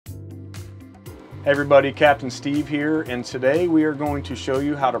Hey everybody, Captain Steve here, and today we are going to show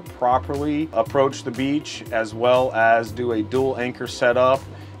you how to properly approach the beach as well as do a dual anchor setup,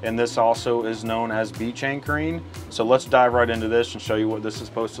 and this also is known as beach anchoring. So let's dive right into this and show you what this is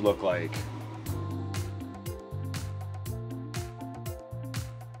supposed to look like.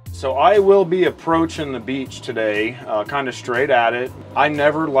 So I will be approaching the beach today, kind of straight at it. I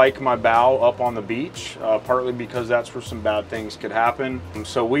never like my bow up on the beach, partly because that's where some bad things could happen.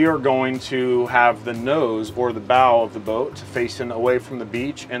 So we are going to have the nose or the bow of the boat facing away from the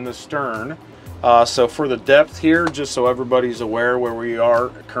beach and the stern. So for the depth here, just so everybody's aware where we are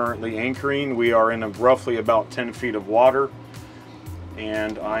currently anchoring, we are in roughly about 10 feet of water.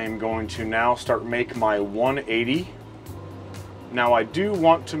 And I am going to now start making my 180. Now I do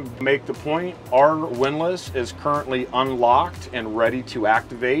want to make the point, our windlass is currently unlocked and ready to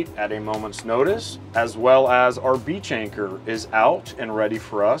activate at a moment's notice, as well as our beach anchor is out and ready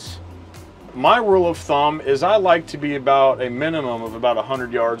for us. My rule of thumb is I like to be about a minimum of about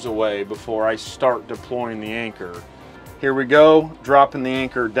 100 yards away before I start deploying the anchor. Here we go, dropping the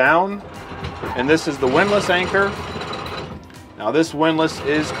anchor down, and this is the windlass anchor. Now this windlass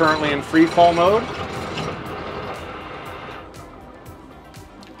is currently in free fall mode.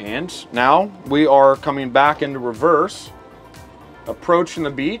 And now we are coming back into reverse, approaching the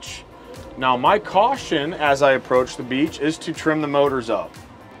beach. Now my caution as I approach the beach is to trim the motors up.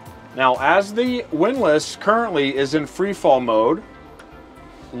 Now as the windlass currently is in free fall mode,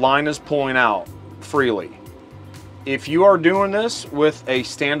 line is pulling out freely. If you are doing this with a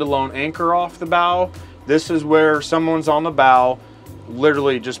standalone anchor off the bow, this is where someone's on the bow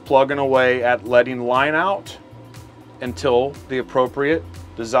literally just plugging away at letting line out until the appropriate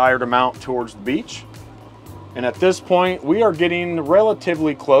desired amount towards the beach. And at this point we are getting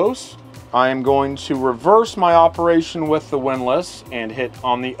relatively close. I am going to reverse my operation with the windlass and hit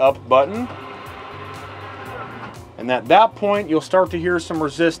on the up button, and at that point you'll start to hear some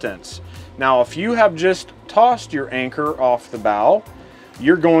resistance. Now if you have just tossed your anchor off the bow,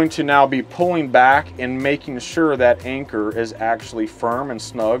 you're going to now be pulling back and making sure that anchor is actually firm and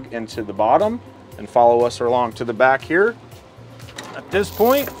snug into the bottom. And follow us along to the back here. At this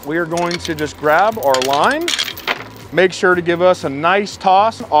point, we are going to just grab our line, make sure to give us a nice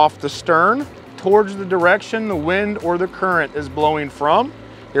toss off the stern towards the direction the wind or the current is blowing from.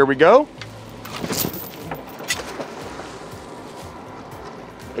 Here we go.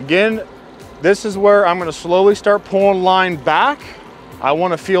 Again, this is where I'm going to slowly start pulling line back. I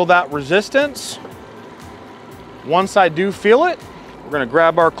want to feel that resistance. Once I do feel it, we're going to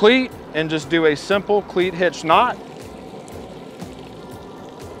grab our cleat and just do a simple cleat hitch knot.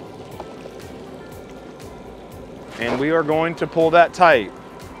 And we are going to pull that tight.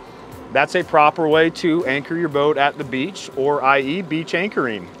 That's a proper way to anchor your boat at the beach, or i.e. beach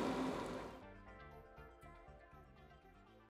anchoring.